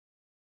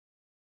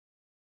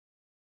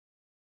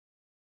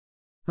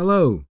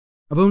Hello!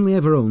 I've only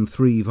ever owned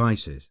 3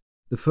 Vices.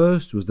 The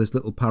first was this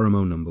little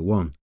Paramo number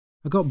 1.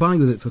 I got by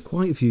with it for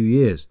quite a few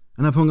years,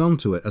 and I've hung on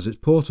to it as it's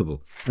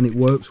portable, and it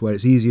works where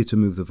it's easier to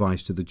move the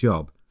Vice to the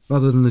job,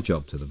 rather than the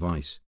job to the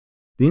Vice.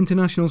 The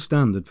international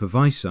standard for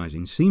Vice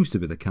sizing seems to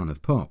be the can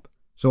of pop,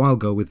 so I'll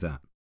go with that.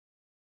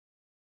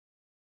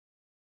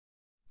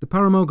 The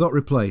Paramo got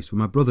replaced when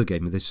my brother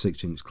gave me this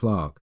 6-inch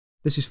Clark.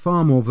 This is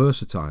far more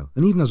versatile,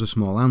 and even has a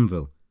small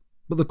anvil,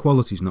 but the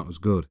quality's not as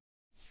good.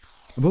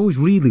 I've always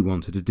really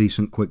wanted a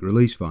decent quick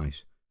release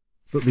Vice,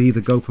 but they either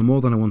go for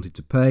more than I wanted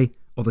to pay,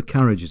 or the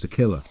carriage is a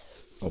killer,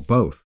 or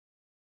both.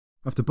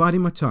 After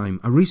biding my time,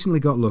 I recently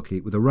got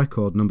lucky with a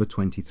record number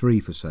 23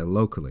 for sale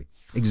locally,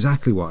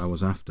 exactly what I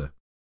was after.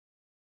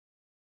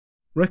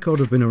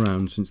 Record have been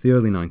around since the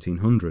early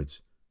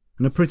 1900s,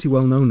 and are pretty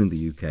well known in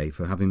the UK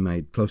for having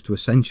made close to a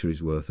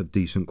century's worth of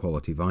decent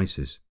quality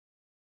Vices.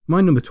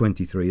 My number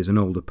 23 is an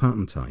older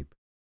pattern type.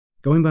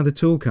 Going by the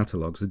tool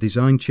catalogues, the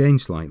design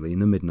changed slightly in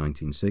the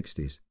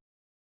mid-1960s.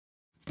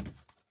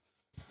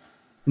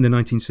 In the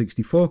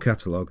 1964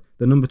 catalogue,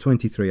 the number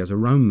 23 has a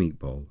round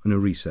meatball and a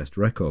recessed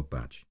record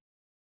badge.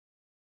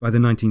 By the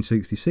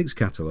 1966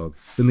 catalogue,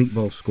 the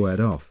meatball's squared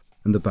off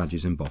and the badge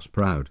is embossed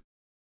proud.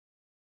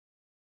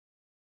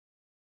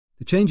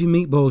 The change in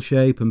meatball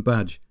shape and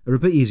badge are a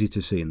bit easy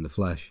to see in the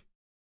flesh.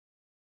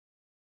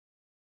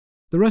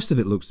 The rest of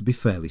it looks to be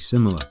fairly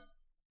similar.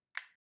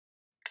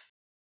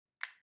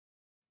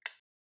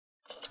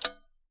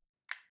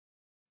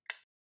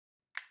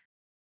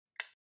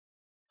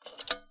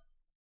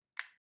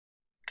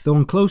 Though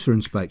on closer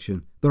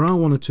inspection, there are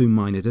 1 or 2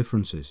 minor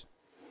differences.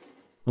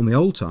 On the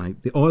old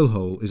type, the oil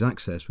hole is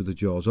accessed with the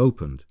jaws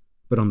opened,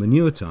 but on the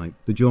newer type,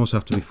 the jaws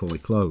have to be fully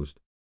closed.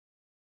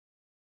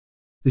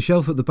 The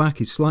shelf at the back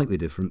is slightly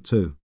different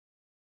too.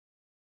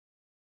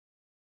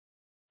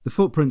 The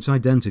footprint's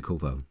identical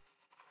though.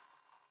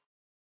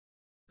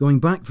 Going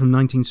back from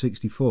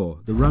 1964,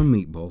 the round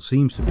meatball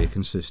seems to be a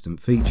consistent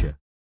feature.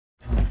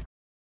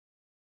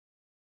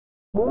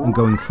 And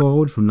going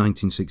forward from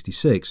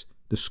 1966,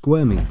 the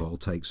square meatball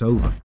takes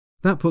over.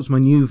 That puts my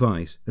new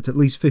Vice at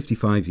least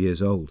 55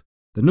 years old.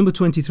 The number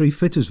 23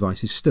 fitter's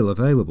Vice is still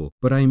available,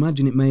 but I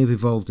imagine it may have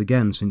evolved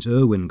again since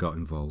Irwin got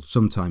involved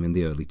sometime in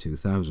the early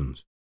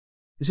 2000s.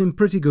 It's in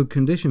pretty good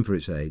condition for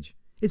its age.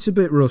 It's a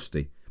bit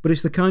rusty, but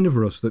it's the kind of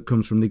rust that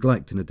comes from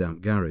neglect in a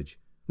damp garage,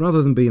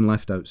 rather than being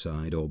left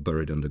outside or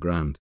buried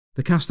underground.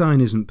 The cast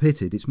iron isn't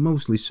pitted, it's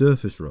mostly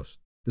surface rust.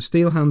 The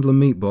steel handle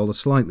and meatball are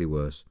slightly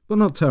worse, but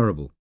not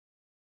terrible.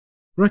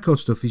 Record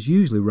stuff is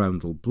usually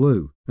roundel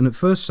blue, and at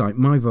first sight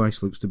my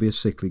Vice looks to be a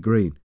sickly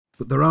green,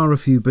 but there are a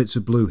few bits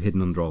of blue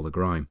hidden under all the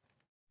grime.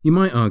 You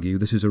might argue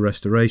this is a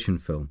restoration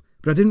film,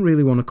 but I didn't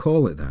really want to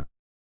call it that.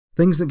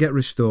 Things that get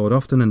restored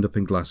often end up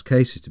in glass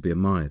cases to be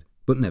admired,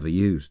 but never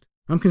used.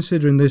 I'm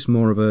considering this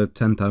more of a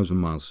 10,000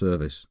 mile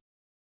service.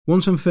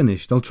 Once I'm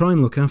finished, I'll try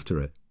and look after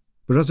it,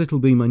 but as it'll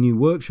be my new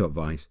workshop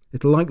Vice,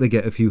 it'll likely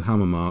get a few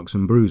hammer marks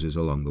and bruises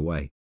along the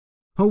way.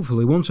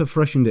 Hopefully, once I've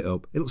freshened it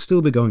up, it'll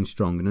still be going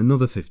strong in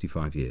another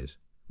 55 years,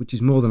 which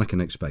is more than I can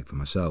expect for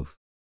myself.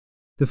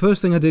 The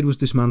first thing I did was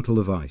dismantle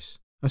the Vice.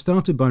 I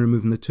started by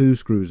removing the 2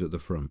 screws at the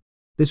front.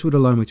 This would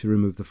allow me to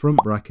remove the front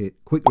bracket,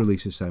 quick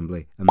release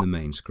assembly and the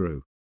main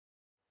screw.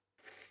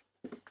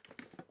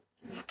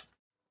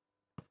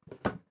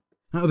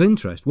 Out of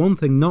interest, one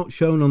thing not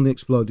shown on the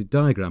exploded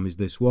diagram is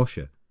this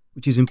washer,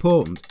 which is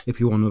important if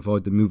you want to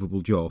avoid the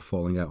movable jaw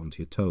falling out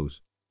onto your toes.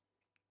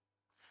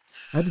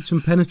 I added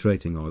some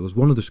penetrating oil as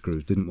one of the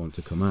screws didn't want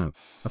to come out.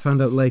 I found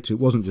out later it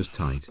wasn't just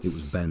tight, it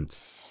was bent.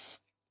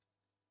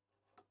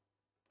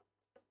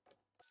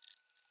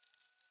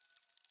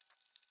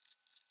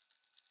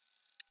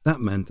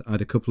 That meant I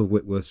had a couple of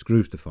Whitworth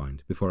screws to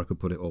find before I could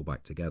put it all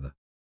back together.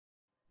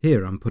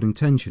 Here I'm putting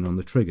tension on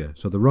the trigger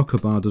so the rocker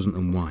bar doesn't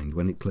unwind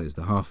when it clears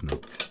the half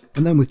nut,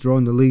 and then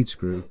withdrawing the lead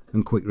screw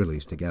and quick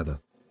release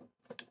together.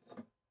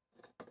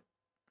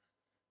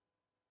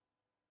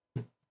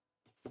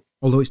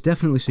 Although it's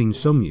definitely seen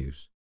some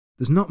use,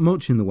 there's not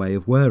much in the way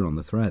of wear on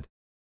the thread.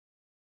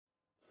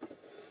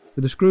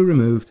 With the screw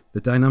removed, the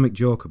dynamic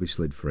jaw could be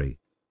slid free.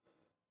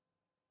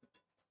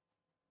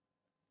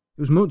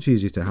 It was much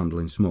easier to handle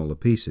in smaller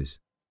pieces.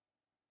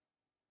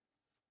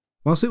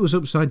 Whilst it was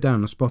upside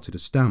down, I spotted a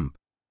stamp.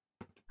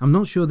 I'm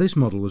not sure this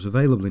model was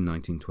available in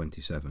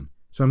 1927,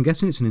 so I'm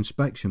guessing it's an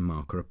inspection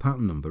mark or a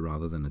pattern number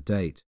rather than a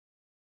date.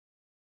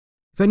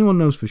 If anyone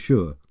knows for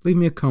sure, leave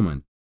me a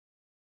comment.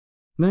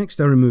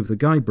 Next, I remove the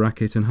guide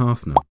bracket and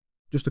half nut,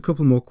 just a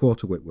couple more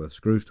 1/4 Whitworth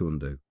screws to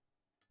undo.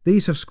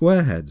 These have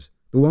square heads,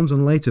 the ones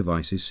on later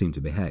Vices seem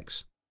to be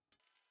hex.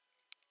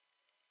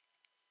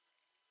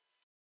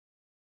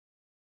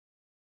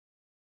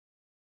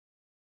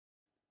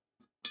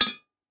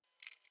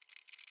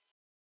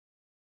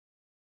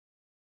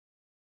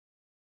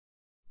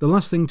 The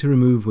last thing to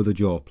remove were the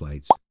jaw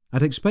plates.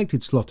 I'd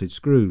expected slotted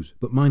screws,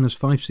 but mine has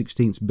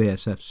 5/16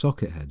 BSF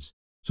socket heads,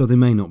 so they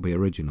may not be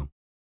original.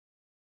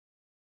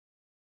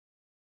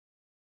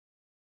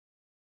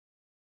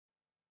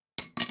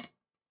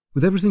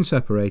 With everything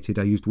separated,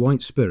 I used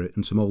white spirit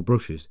and some old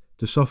brushes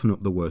to soften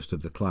up the worst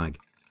of the clag.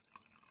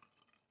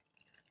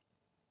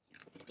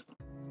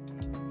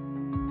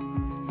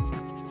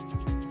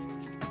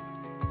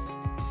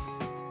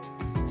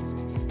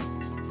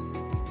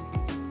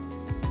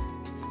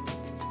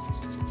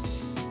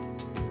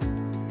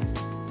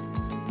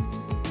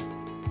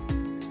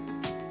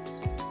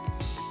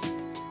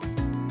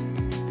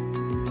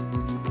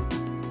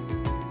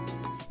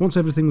 Once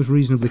everything was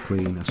reasonably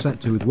clean, I set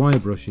to with wire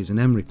brushes and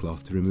emery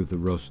cloth to remove the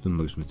rust and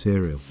loose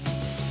material.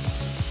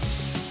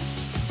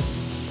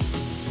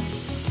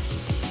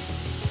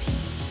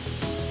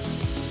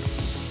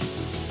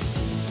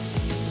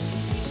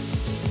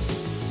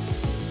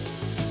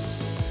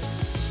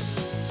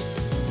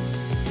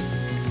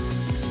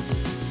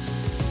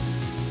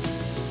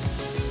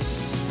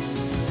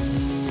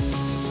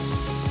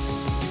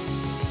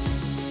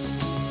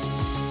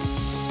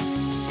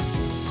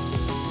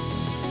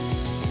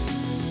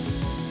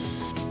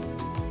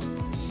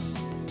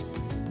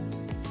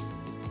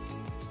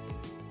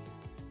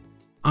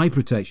 Eye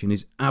protection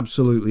is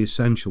absolutely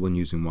essential when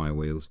using wire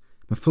wheels.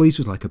 My fleece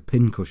was like a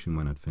pincushion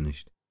when I'd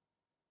finished.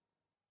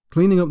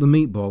 Cleaning up the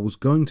meatball was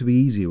going to be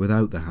easier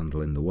without the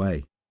handle in the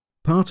way.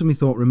 Part of me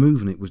thought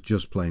removing it was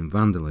just plain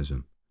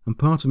vandalism, and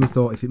part of me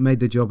thought if it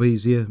made the job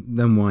easier,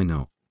 then why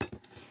not?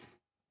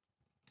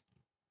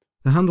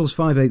 The handle's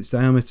 5/8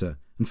 diameter,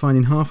 and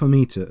finding half a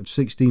metre of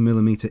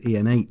 16mm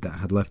EN8 that I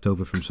had left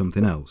over from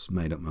something else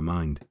made up my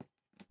mind.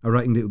 I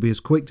reckoned it would be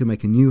as quick to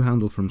make a new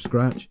handle from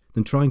scratch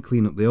than try and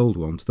clean up the old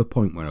one to the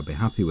point where I'd be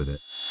happy with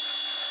it.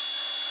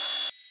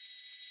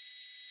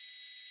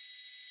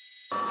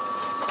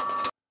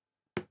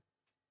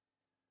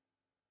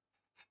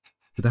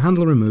 With the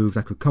handle removed,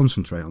 I could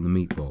concentrate on the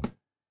meatball.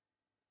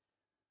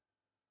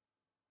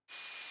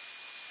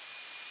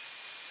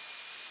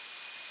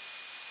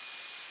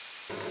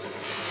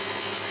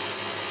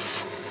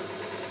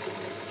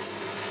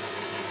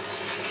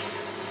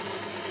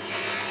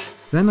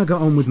 Then I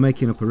got on with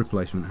making up a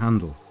replacement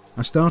handle.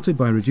 I started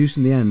by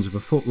reducing the ends of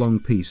a foot-long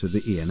piece of the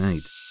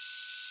EN8.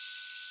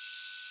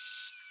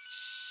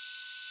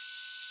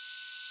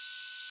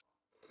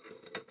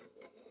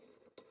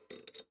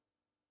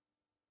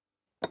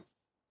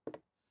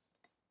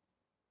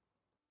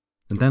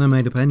 And then I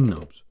made up end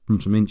knobs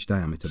from some inch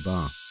diameter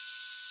bar.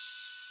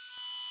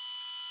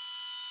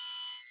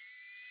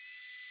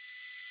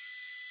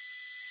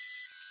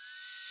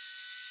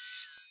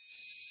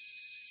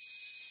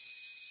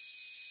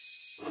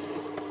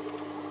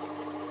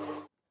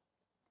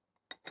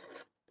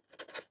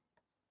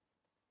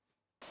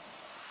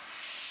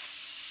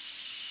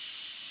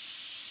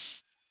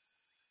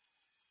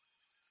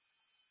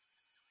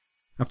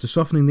 After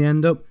softening the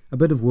end up, a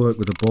bit of work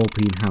with a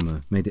ball-peen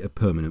hammer made it a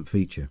permanent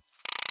feature.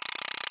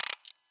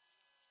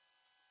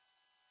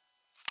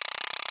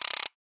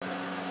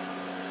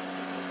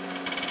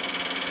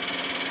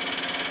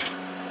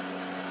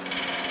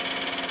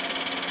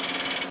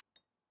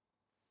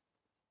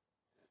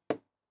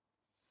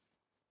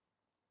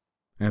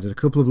 I added a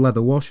couple of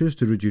leather washers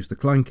to reduce the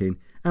clanking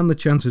and the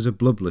chances of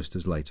blood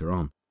blisters later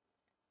on.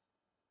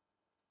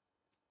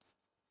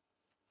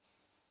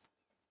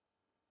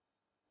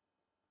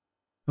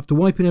 After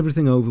wiping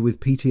everything over with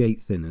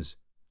PT8 thinners,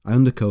 I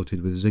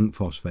undercoated with zinc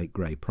phosphate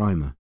grey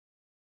primer.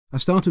 I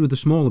started with the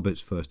smaller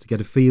bits first to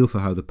get a feel for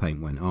how the paint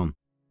went on.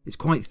 It's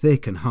quite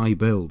thick and high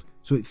build,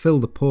 so it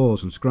filled the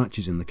pores and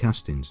scratches in the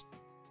castings.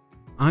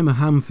 I'm a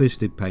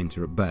ham-fisted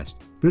painter at best,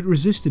 but it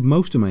resisted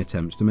most of my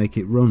attempts to make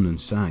it run and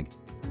sag.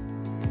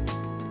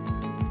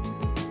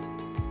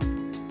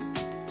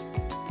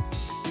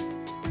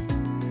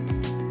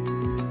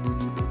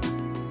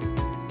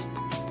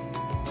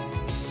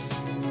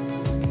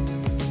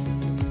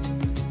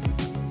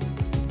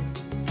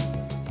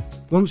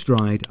 Once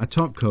dried, I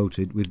top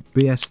coated with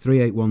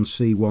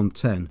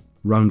BS381C110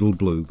 Roundel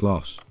Blue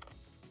Gloss.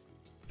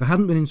 If I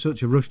hadn't been in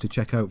such a rush to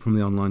check out from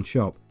the online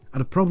shop, I'd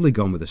have probably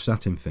gone with a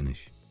satin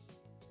finish.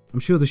 I'm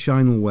sure the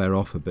shine will wear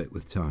off a bit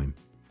with time.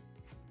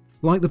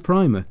 Like the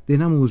primer, the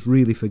enamel was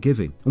really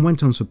forgiving and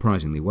went on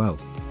surprisingly well.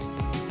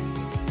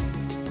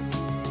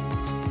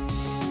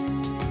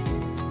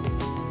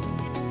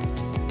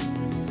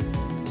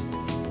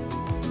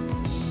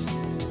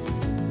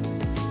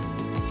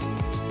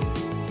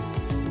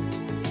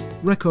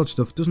 Record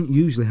stuff doesn't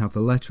usually have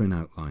the lettering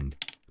outlined,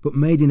 but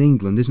made in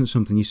England isn't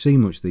something you see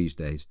much these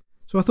days,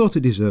 so I thought it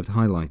deserved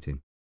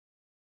highlighting.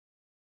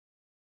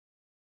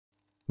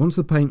 Once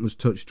the paint was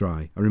touch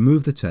dry, I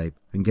removed the tape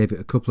and gave it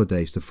a couple of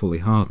days to fully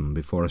harden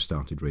before I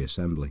started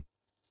reassembly.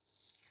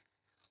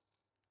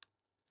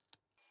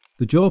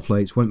 The jaw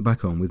plates went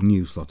back on with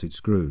new slotted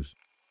screws.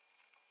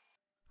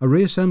 I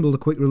reassembled the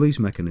quick release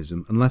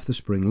mechanism and left the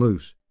spring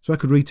loose, so I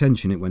could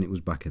retension it when it was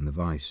back in the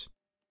vise.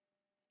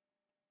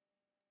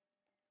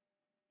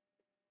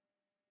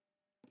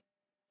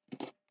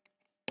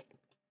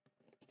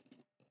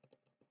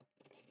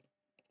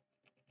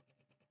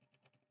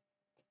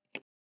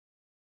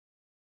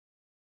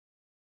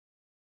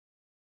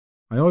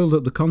 I oiled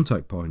up the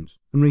contact points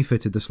and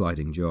refitted the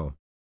sliding jaw.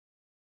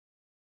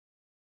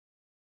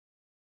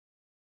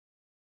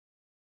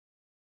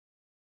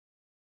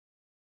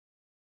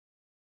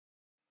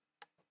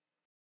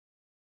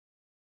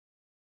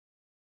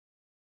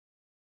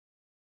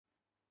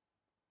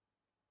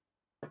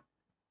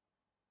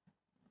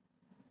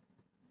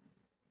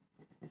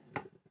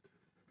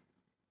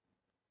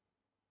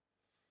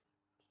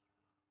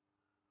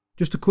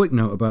 Just a quick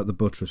note about the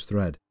buttress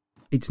thread.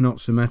 It's not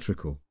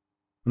symmetrical,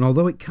 and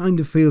although it kind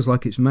of feels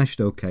like it's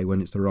meshed okay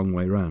when it's the wrong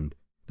way round,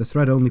 the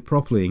thread only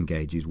properly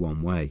engages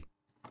one way.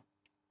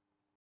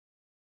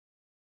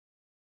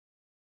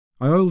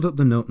 I oiled up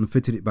the nut and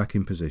fitted it back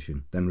in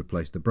position, then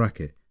replaced the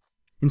bracket.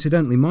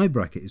 Incidentally, my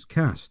bracket is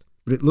cast,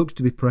 but it looks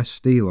to be pressed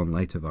steel on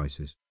later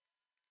vices.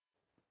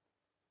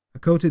 I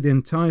coated the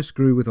entire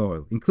screw with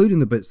oil, including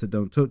the bits that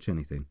don't touch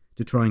anything,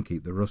 to try and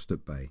keep the rust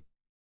at bay.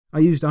 I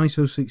used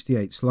ISO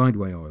 68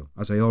 slideway oil,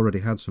 as I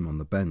already had some on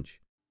the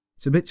bench.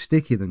 It's a bit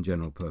stickier than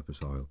general purpose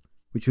oil,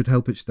 which should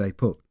help it stay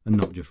put and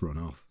not just run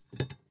off.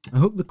 I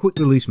hooked the quick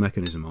release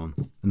mechanism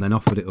on and then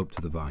offered it up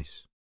to the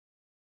vise.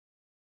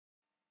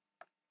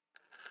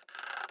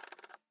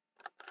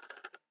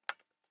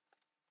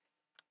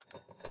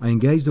 I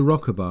engaged the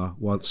rocker bar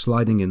while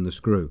sliding in the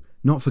screw,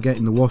 not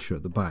forgetting the washer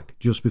at the back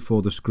just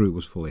before the screw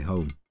was fully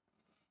home.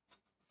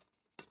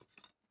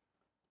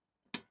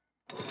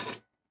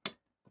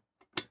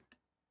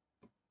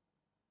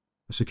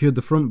 I secured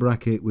the front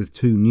bracket with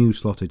 2 new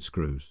slotted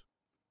screws.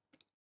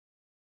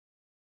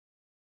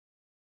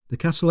 The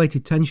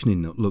castellated tensioning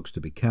nut looks to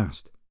be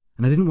cast,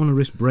 and I didn't want to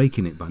risk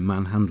breaking it by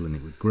manhandling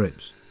it with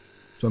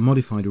grips, so I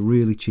modified a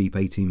really cheap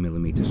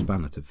 18mm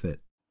spanner to fit.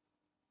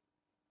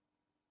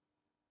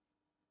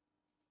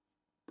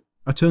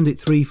 I turned it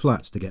 3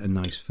 flats to get a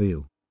nice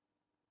feel.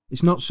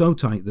 It's not so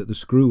tight that the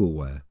screw will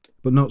wear,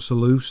 but not so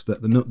loose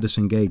that the nut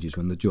disengages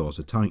when the jaws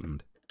are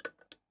tightened.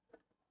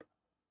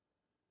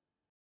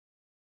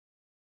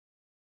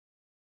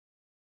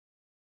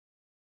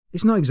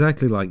 It's not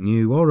exactly like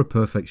new or a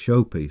perfect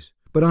showpiece,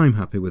 but I'm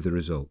happy with the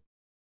result.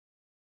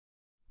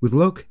 With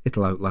luck,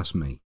 it'll outlast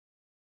me.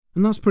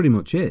 And that's pretty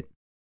much it.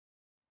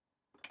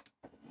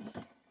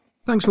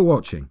 Thanks for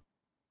watching.